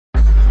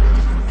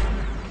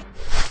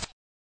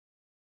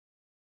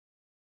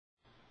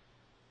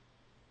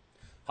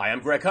Hi,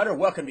 I'm Greg Hunter.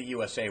 Welcome to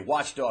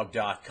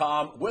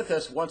USAWatchdog.com. With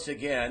us once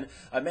again,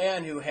 a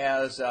man who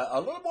has a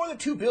little more than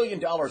 $2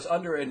 billion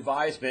under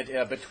advisement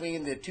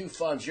between the two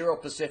funds, Euro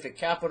Pacific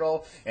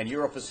Capital and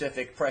Euro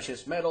Pacific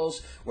Precious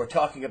Metals. We're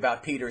talking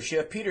about Peter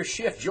Schiff. Peter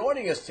Schiff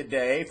joining us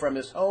today from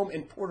his home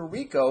in Puerto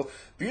Rico.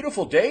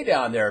 Beautiful day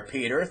down there,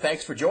 Peter.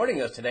 Thanks for joining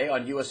us today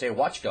on USA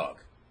Watchdog.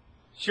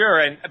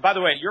 Sure. And by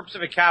the way, Euro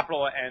Pacific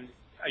Capital and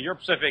Euro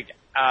Pacific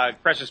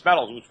Precious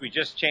Metals, which we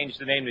just changed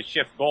the name to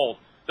Schiff Gold,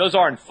 those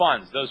aren't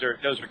funds. Those are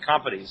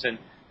companies. And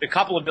the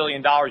couple of $1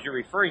 billion you're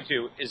referring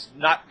to is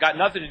got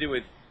nothing to do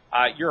with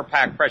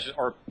Europac Precious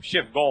or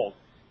Schiff Gold.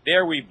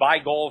 There we buy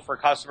gold for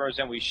customers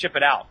and we ship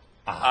it out.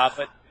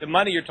 But the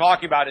money you're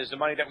talking about is the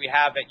money that we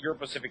have at Euro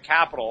Pacific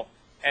Capital,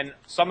 and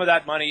some of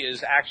that money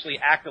is actually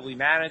actively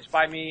managed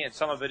by me, and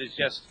some of it is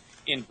just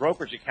in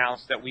brokerage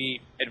accounts that we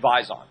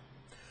advise on.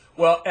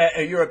 Well,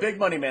 you're a big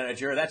money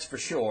manager, that's for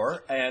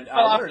sure. And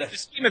well, in the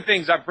scheme of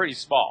things, I'm pretty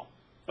small.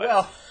 But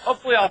well,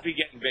 hopefully I'll be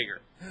getting bigger.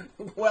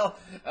 Well,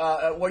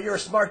 you're a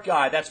smart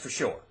guy, that's for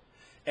sure.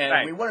 And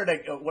Thanks. we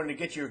wanted to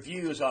get your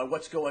views on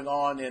what's going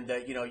on in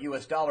the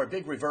U.S. dollar,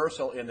 big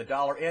reversal in the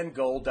dollar and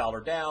gold, dollar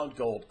down,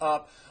 gold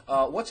up.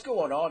 What's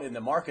going on in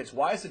the markets?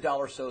 Why is the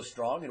dollar so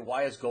strong, and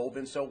why has gold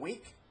been so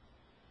weak?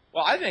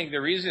 Well, I think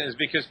the reason is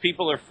because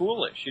people are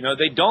foolish.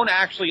 They don't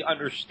actually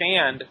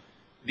understand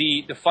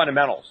the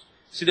fundamentals.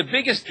 See, the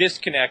biggest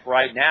disconnect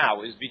right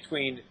now is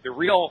between the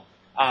real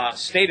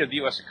state of the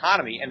U.S.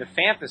 economy and the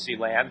fantasy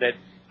land that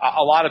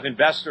a lot of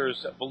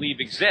investors believe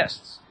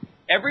exists.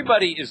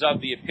 Everybody is of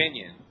the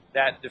opinion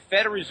that the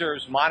Federal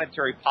Reserve's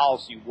monetary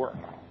policy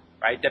worked,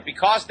 right? That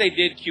because they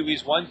did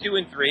QEs 1, 2,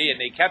 and 3, and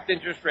they kept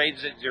interest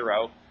rates at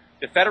zero,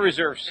 the Federal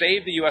Reserve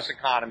saved the U.S.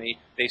 economy.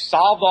 They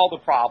solved all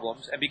the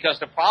problems, and because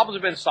the problems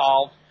have been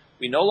solved,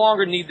 we no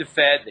longer need the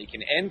Fed. They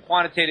can end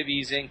quantitative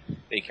easing.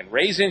 They can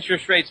raise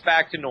interest rates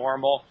back to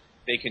normal.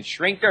 They can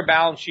shrink their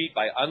balance sheet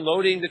by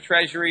unloading the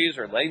treasuries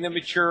or letting them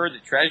mature, the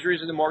treasuries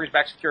and the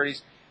mortgage-backed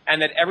securities,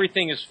 and that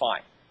everything is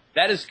fine.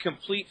 That is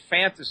complete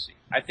fantasy.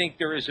 I think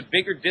there is a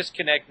bigger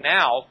disconnect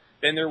now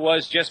than there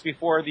was just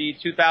before the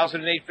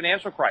 2008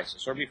 financial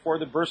crisis or before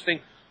the bursting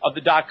of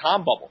the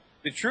dot-com bubble.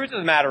 The truth of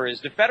the matter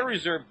is the Federal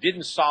Reserve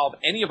didn't solve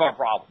any of our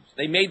problems.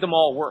 They made them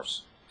all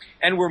worse.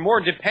 And we're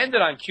more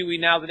dependent on QE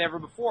now than ever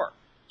before.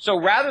 So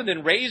rather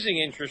than raising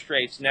interest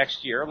rates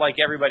next year like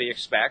everybody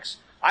expects,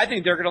 I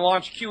think they're going to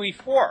launch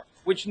QE4,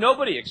 which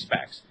nobody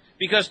expects,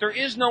 because there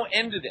is no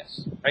end to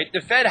this, right? The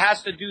Fed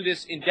has to do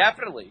this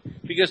indefinitely,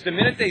 because the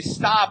minute they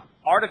stop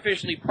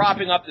artificially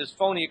propping up this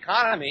phony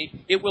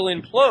economy, it will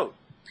implode.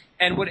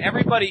 And what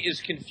everybody is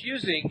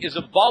confusing is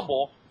a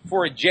bubble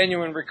for a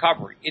genuine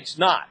recovery. It's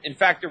not. In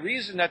fact, the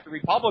reason that the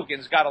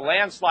Republicans got a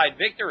landslide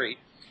victory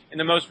in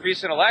the most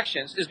recent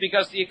elections is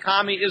because the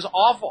economy is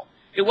awful.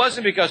 It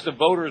wasn't because the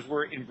voters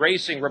were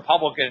embracing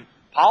Republican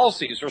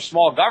policies or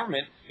small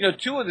government.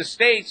 Two of the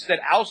states that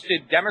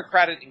ousted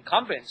Democratic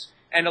incumbents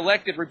and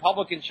elected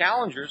Republican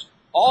challengers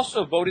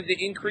also voted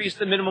to increase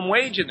the minimum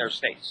wage in their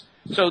states.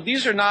 So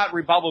these are not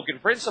Republican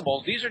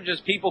principles. These are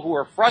just people who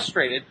are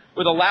frustrated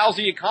with a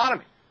lousy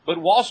economy. But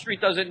Wall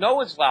Street doesn't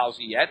know it's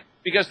lousy yet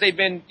because they've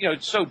been,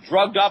 so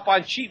drugged up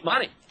on cheap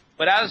money.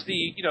 But as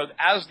the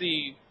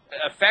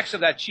effects of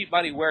that cheap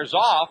money wears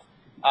off,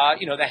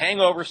 the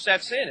hangover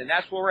sets in, and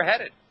that's where we're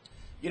headed.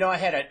 I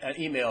had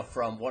an email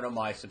from one of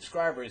my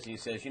subscribers, and he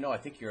says, I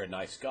think you're a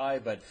nice guy,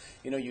 but,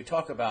 you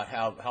talk about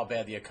how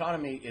bad the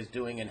economy is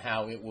doing and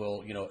how it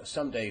will,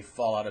 someday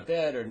fall out of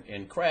bed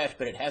and crash,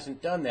 but it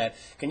hasn't done that.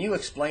 Can you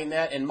explain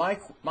that? And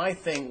my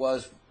thing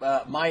was,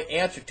 my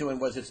answer to him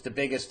was it's the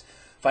biggest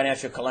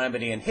financial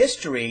calamity in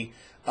history,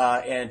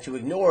 and to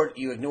ignore it,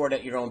 you ignored it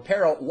at your own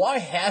peril. Why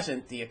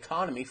hasn't the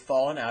economy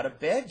fallen out of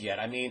bed yet?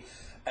 I mean,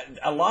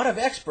 a lot of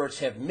experts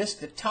have missed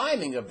the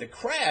timing of the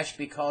crash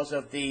because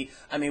of we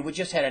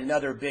just had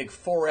another big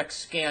Forex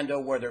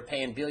scandal where they're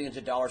paying billions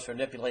of dollars for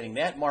manipulating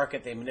that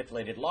market. They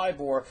manipulated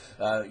LIBOR.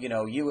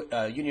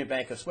 Union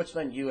Bank of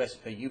Switzerland,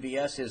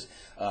 UBS is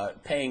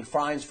paying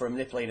fines for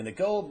manipulating the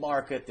gold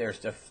market. There's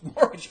the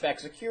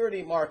mortgage-backed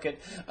security market.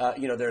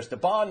 There's the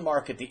bond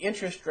market, the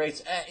interest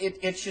rates.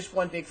 It's just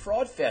one big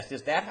fraud fest.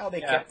 Is that how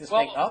they kept this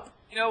thing up?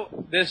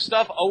 This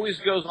stuff always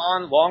goes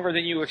on longer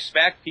than you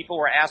expect. People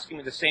were asking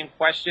me the same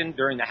question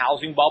during the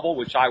housing bubble,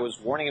 which I was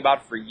warning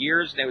about for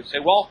years. And they would say,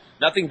 well,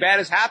 nothing bad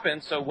has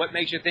happened, so what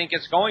makes you think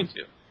it's going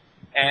to?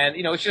 And,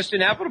 it's just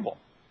inevitable.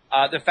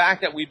 The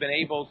fact that we've been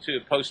able to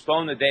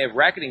postpone the day of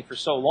reckoning for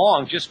so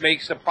long just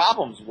makes the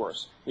problems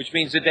worse, which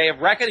means the day of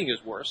reckoning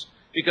is worse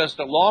because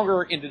the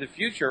longer into the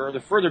future or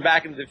the further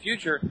back into the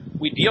future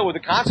we deal with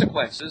the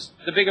consequences,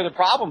 the bigger the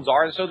problems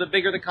are, and so the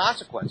bigger the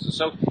consequences.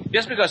 So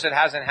just because it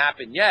hasn't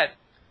happened yet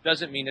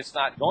doesn't mean it's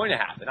not going to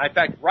happen. In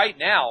fact, right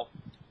now,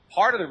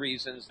 part of the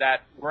reasons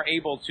that we're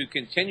able to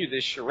continue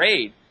this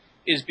charade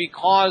is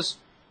because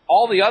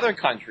all the other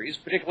countries,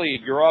 particularly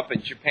Europe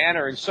and Japan,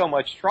 are in so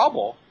much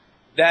trouble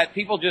that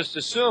people just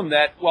assume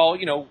that,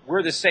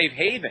 we're the safe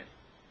haven.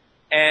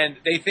 And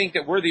they think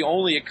that we're the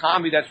only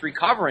economy that's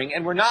recovering,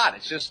 and we're not.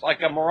 It's just like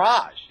a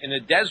mirage in the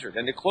desert.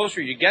 And the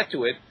closer you get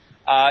to it,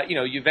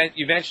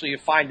 eventually you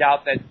find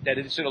out that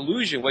it's an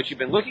illusion what you've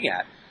been looking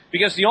at.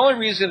 Because the only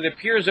reason it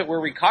appears that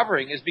we're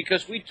recovering is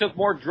because we took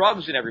more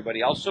drugs than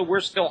everybody else, so we're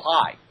still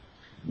high.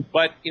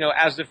 But,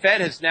 as the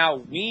Fed has now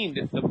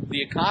weaned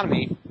the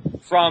economy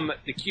from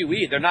the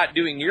QE, they're not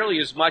doing nearly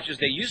as much as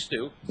they used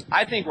to.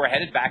 I think we're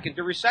headed back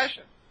into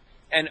recession.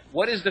 And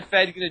what is the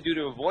Fed going to do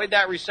to avoid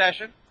that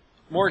recession?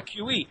 More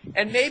QE.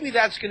 And maybe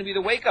that's going to be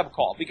the wake-up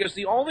call, because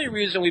the only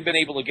reason we've been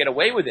able to get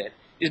away with it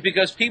is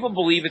because people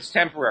believe it's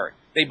temporary.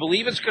 They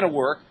believe it's going to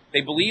work.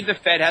 They believe the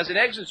Fed has an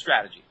exit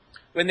strategy.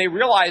 When they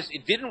realize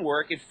it didn't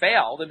work, it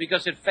failed, and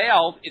because it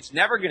failed, it's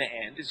never going to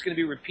end. It's going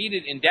to be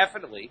repeated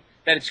indefinitely,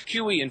 that it's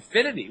QE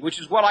infinity, which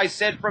is what I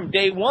said from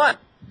day one,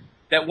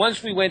 that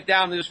once we went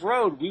down this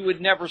road, we would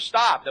never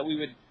stop, that we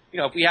would,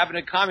 if we have an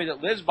economy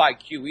that lives by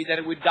QE, that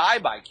it would die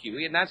by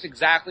QE, and that's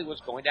exactly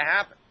what's going to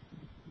happen.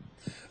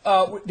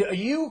 Are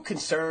you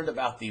concerned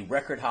about the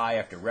record high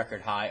after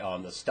record high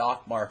on the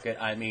stock market?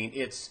 I mean,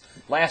 it's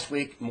last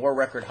week, more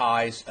record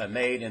highs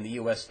made in the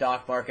U.S.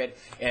 stock market.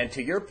 And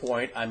to your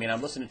point, I mean,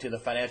 I'm listening to the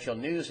financial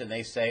news and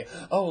they say,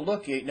 oh,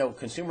 look,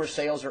 consumer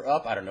sales are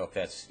up. I don't know if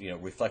that's,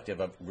 reflective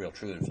of real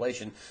true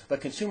inflation, but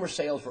consumer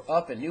sales were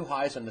up and new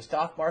highs on the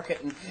stock market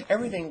and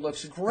everything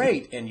looks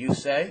great. And you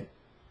say?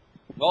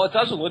 Well, it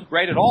doesn't look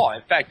great at all.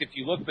 In fact, if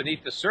you look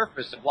beneath the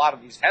surface of a lot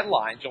of these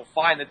headlines, you'll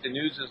find that the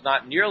news is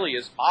not nearly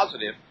as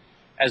positive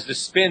as the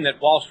spin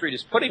that Wall Street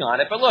is putting on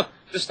it. But look,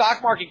 the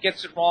stock market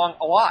gets it wrong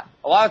a lot.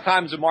 A lot of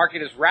times the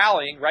market is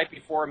rallying right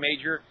before a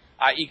major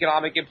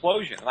economic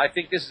implosion. And I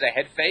think this is a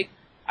head fake.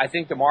 I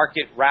think the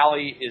market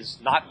rally is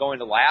not going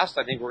to last.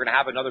 I think we're going to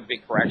have another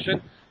big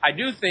correction. I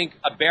do think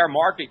a bear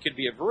market could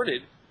be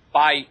averted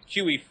by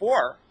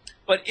QE4.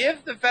 But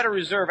if the Federal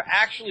Reserve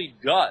actually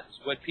does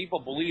what people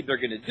believe they're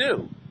going to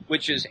do,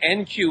 which is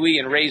end QE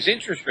and raise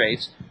interest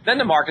rates, then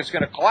the market's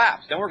going to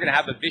collapse. Then we're going to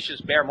have a vicious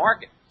bear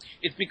market.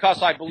 It's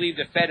because I believe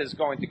the Fed is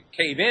going to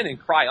cave in and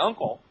cry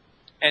uncle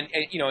and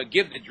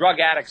give the drug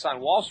addicts on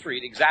Wall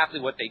Street exactly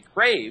what they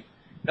crave,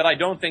 that I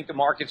don't think the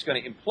market's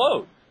going to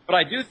implode. But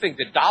I do think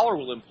the dollar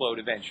will implode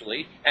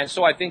eventually, and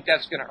so I think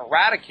that's going to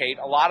eradicate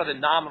a lot of the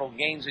nominal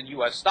gains in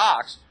U.S.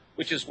 stocks,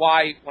 which is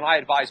why when I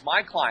advise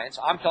my clients,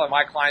 I'm telling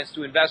my clients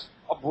to invest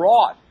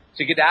abroad,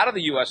 to get out of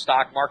the U.S.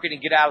 stock market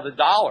and get out of the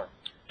dollar,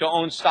 to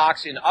own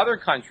stocks in other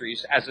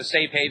countries as a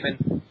safe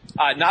haven,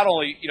 not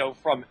only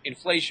from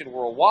inflation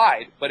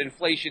worldwide, but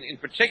inflation in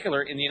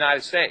particular in the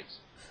United States.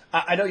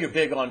 I know you're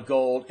big on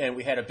gold, and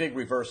we had a big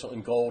reversal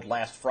in gold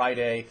last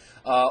Friday.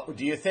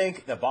 Do you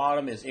think the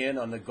bottom is in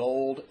on the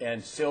gold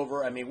and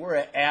silver? I mean, we're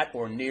at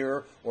or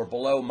near or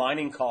below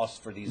mining costs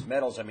for these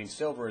metals. I mean,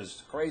 silver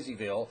is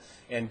crazyville,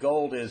 and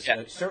gold is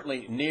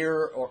certainly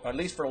near, or at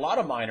least for a lot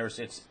of miners,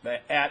 it's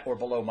at or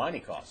below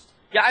mining costs.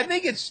 Yeah, I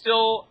think it's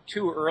still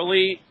too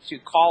early to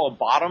call a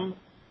bottom,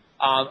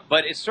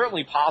 but it's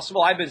certainly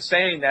possible. I've been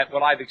saying that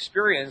what I've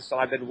experienced and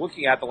I've been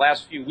looking at the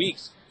last few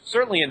weeks,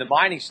 certainly in the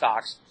mining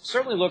stocks,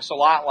 certainly looks a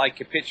lot like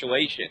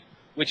capitulation,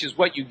 which is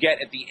what you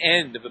get at the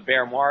end of a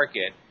bear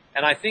market.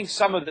 And I think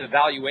some of the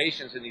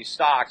valuations in these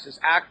stocks is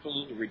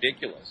absolutely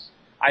ridiculous.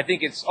 I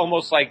think it's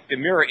almost like the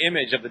mirror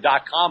image of the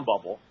dot-com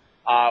bubble,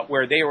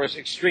 where there was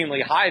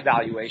extremely high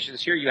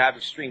valuations. Here you have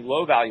extreme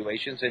low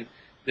valuations, and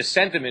the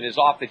sentiment is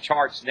off the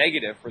charts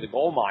negative for the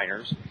gold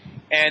miners.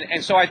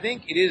 And so I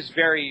think it is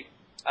very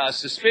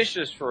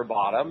suspicious for a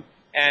bottom.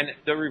 And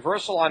the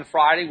reversal on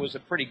Friday was a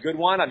pretty good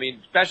one. I mean,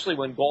 especially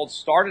when gold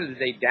started the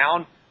day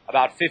down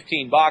about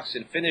 $15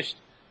 and finished,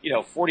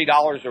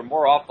 $40 or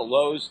more off the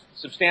lows,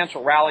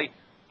 substantial rally.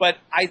 But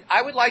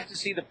I would like to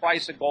see the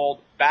price of gold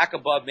back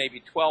above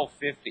maybe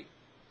 $12.50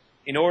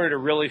 in order to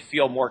really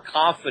feel more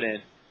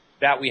confident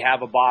that we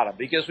have a bottom,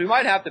 because we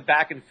might have to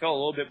back and fill a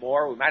little bit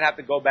more. We might have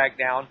to go back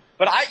down.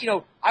 But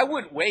I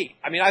wouldn't wait.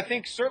 I mean, I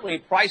think certainly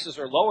prices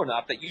are low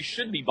enough that you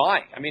should be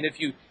buying. I mean, if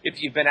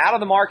you've been out of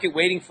the market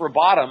waiting for a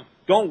bottom,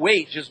 don't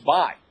wait, just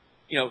buy.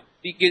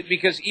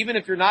 Because even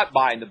if you're not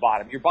buying the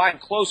bottom, you're buying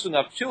close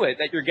enough to it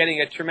that you're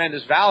getting a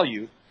tremendous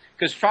value,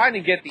 because trying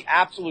to get the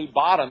absolute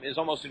bottom is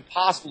almost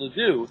impossible to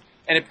do,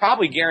 and it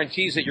probably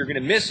guarantees that you're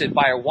going to miss it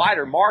by a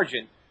wider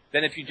margin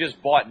than if you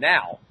just bought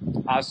now.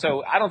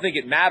 So I don't think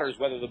it matters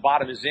whether the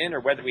bottom is in or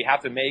whether we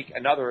have to make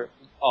another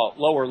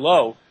lower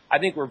low. I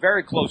think we're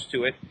very close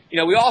to it.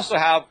 We also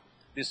have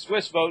the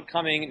Swiss vote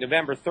coming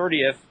November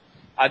 30th.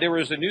 There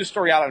was a news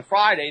story out on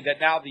Friday that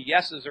now the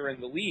yeses are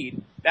in the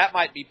lead. That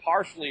might be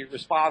partially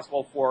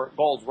responsible for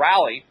gold's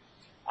rally.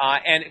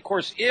 And, of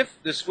course, if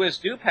the Swiss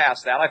do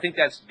pass that, I think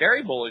that's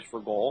very bullish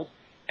for gold.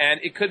 And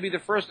it could be the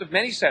first of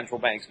many central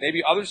banks.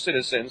 Maybe other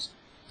citizens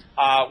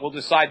will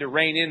decide to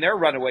rein in their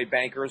runaway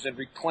bankers and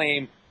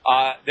reclaim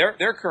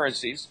their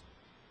currencies.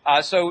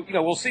 So,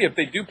 we'll see. If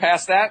they do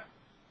pass that,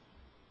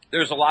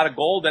 there's a lot of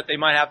gold that they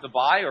might have to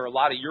buy, or a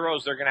lot of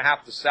euros they're going to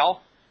have to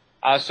sell.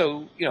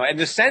 And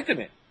the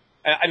sentiment.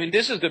 I mean,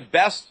 this is the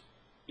best,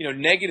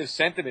 negative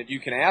sentiment you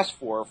can ask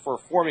for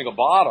forming a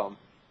bottom.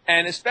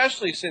 And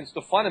especially since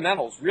the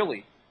fundamentals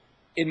really,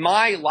 in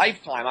my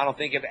lifetime, I don't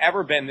think have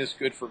ever been this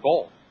good for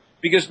gold.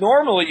 Because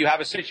normally you have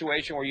a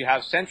situation where you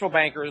have central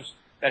bankers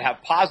that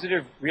have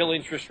positive real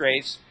interest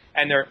rates,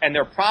 and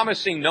they're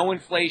promising no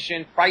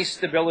inflation, price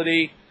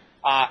stability.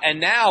 And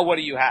now what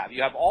do you have?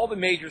 You have all the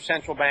major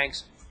central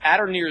banks at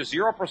or near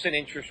 0%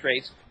 interest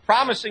rates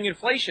promising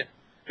inflation.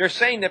 They're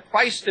saying that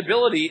price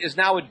stability is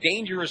now a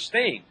dangerous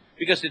thing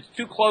because it's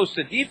too close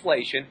to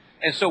deflation,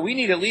 and so we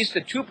need at least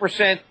a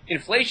 2%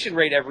 inflation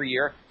rate every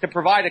year to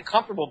provide a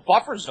comfortable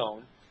buffer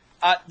zone.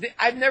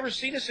 I've never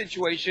seen a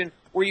situation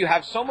where you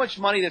have so much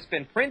money that's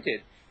been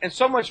printed and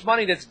so much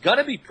money that's going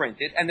to be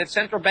printed and that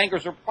central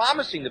bankers are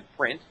promising to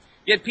print,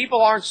 yet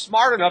people aren't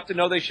smart enough to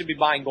know they should be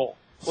buying gold.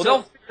 Well,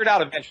 they'll figure it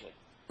out eventually.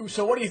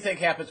 So what do you think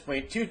happens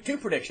between two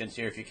predictions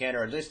here, if you can,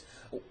 or at least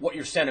what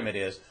your sentiment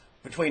is?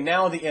 Between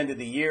now and the end of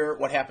the year,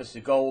 what happens to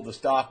gold, the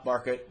stock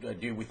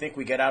market? Do we think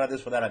we get out of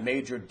this without a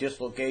major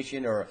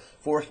dislocation or a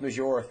force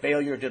majeure or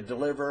failure to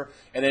deliver?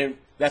 And then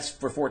that's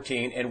for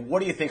 14. And what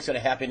do you think is going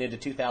to happen into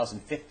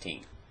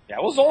 2015? Yeah,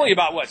 well, it's only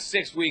about,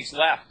 6 weeks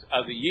left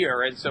of the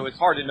year, and so it's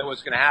hard to know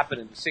what's going to happen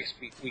in the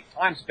 6-week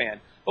time span.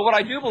 But what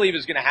I do believe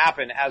is going to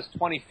happen as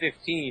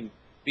 2015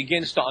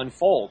 begins to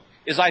unfold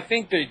is I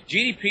think the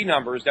GDP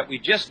numbers that we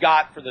just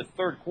got for the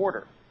third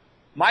quarter,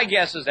 my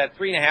guess is that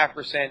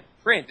 3.5%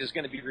 print is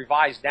going to be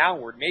revised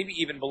downward, maybe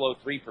even below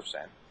 3%.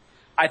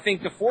 I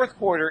think the fourth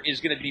quarter is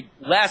going to be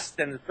less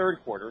than the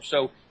third quarter,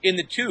 so in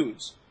the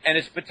twos, and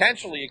it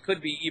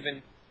could be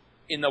even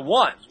in the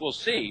ones. We'll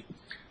see.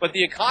 But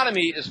the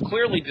economy is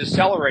clearly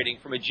decelerating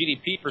from a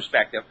GDP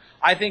perspective.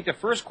 I think the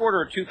first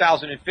quarter of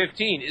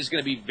 2015 is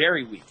going to be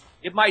very weak.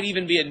 It might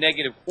even be a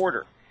negative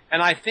quarter.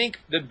 And I think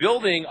the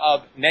building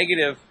of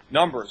negative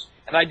numbers,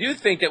 and I do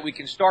think that we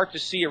can start to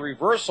see a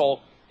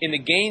reversal in the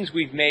gains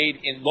we've made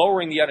in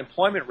lowering the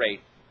unemployment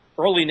rate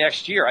early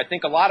next year. I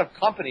think a lot of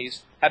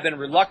companies have been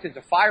reluctant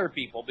to fire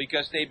people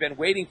because they've been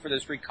waiting for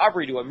this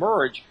recovery to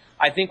emerge.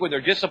 I think when they're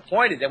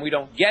disappointed and we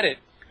don't get it,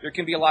 there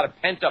can be a lot of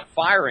pent-up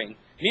firing.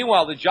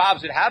 Meanwhile, the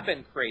jobs that have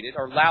been created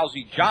are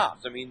lousy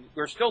jobs. I mean,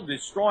 we're still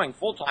destroying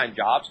full-time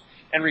jobs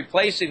and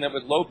replacing them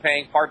with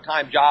low-paying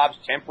part-time jobs,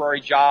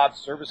 temporary jobs,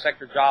 service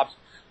sector jobs.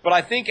 But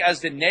I think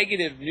as the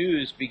negative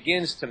news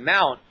begins to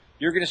mount,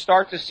 you're going to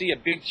start to see a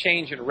big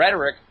change in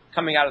rhetoric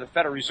coming out of the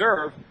Federal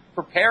Reserve,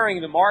 preparing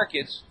the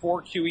markets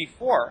for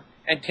QE4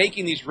 and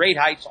taking these rate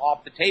hikes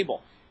off the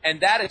table. And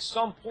that at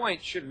some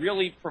point should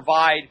really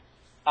provide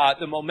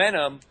the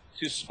momentum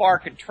to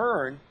spark a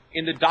turn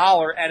in the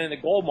dollar and in the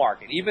gold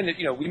market. Even if,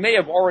 we may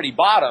have already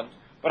bottomed,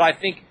 but I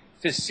think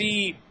to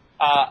see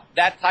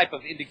that type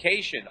of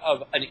indication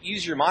of an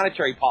easier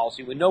monetary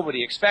policy when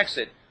nobody expects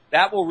it,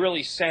 that will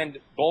really send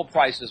gold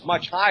prices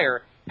much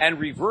higher and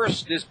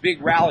reverse this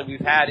big rally we've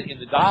had in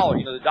the dollar.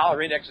 The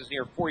dollar index is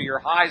near 4-year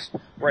highs.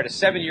 We're at a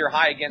 7-year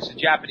high against the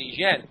Japanese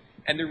yen.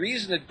 And the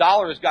reason the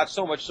dollar has got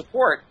so much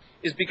support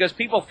is because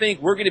people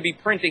think we're going to be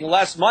printing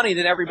less money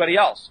than everybody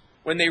else.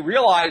 When they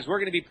realize we're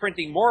going to be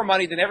printing more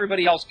money than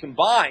everybody else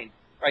combined,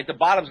 right, the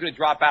bottom's going to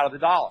drop out of the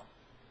dollar.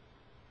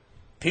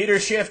 Peter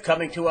Schiff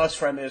coming to us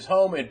from his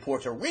home in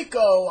Puerto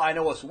Rico. I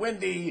know it's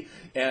windy,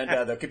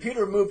 and the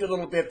computer moved a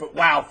little bit, but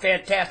wow,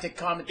 fantastic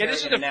commentary. Yeah,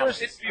 this is the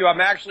first interview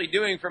I'm actually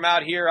doing from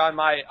out here on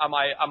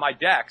my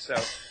deck. So,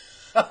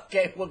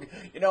 okay, well,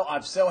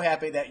 I'm so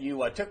happy that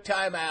you took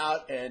time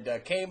out and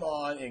came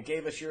on and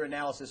gave us your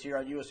analysis here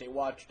on USA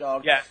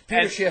Watchdog. Yeah,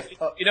 Peter Schiff.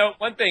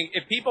 One thing,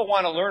 if people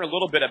want to learn a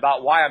little bit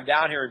about why I'm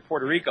down here in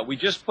Puerto Rico, we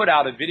just put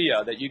out a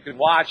video that you can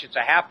watch. It's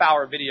a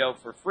half-hour video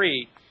for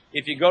free.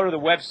 If you go to the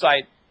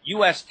website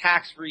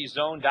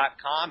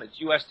USTaxFreeZone.com. It's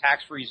US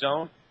Tax Free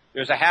Zone.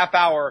 There's a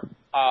half-hour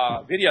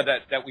video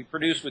that we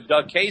produced with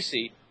Doug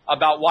Casey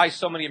about why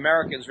so many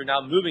Americans are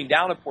now moving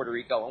down to Puerto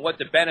Rico and what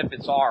the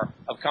benefits are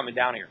of coming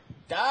down here.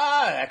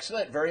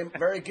 Excellent. Very,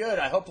 very good.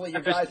 Hopefully you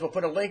guys will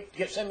put a link.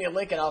 Send me a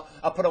link, and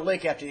I'll put a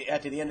link after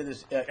the end of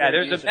this.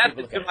 There's a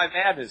method to my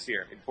madness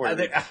here in Puerto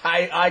Rico.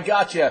 I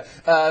got you.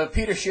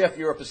 Peter Schiff,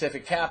 Euro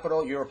Pacific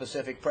Capital, Euro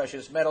Pacific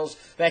Precious Metals.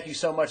 Thank you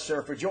so much,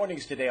 sir, for joining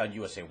us today on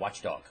USA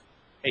Watchdog.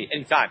 Hey,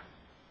 anytime.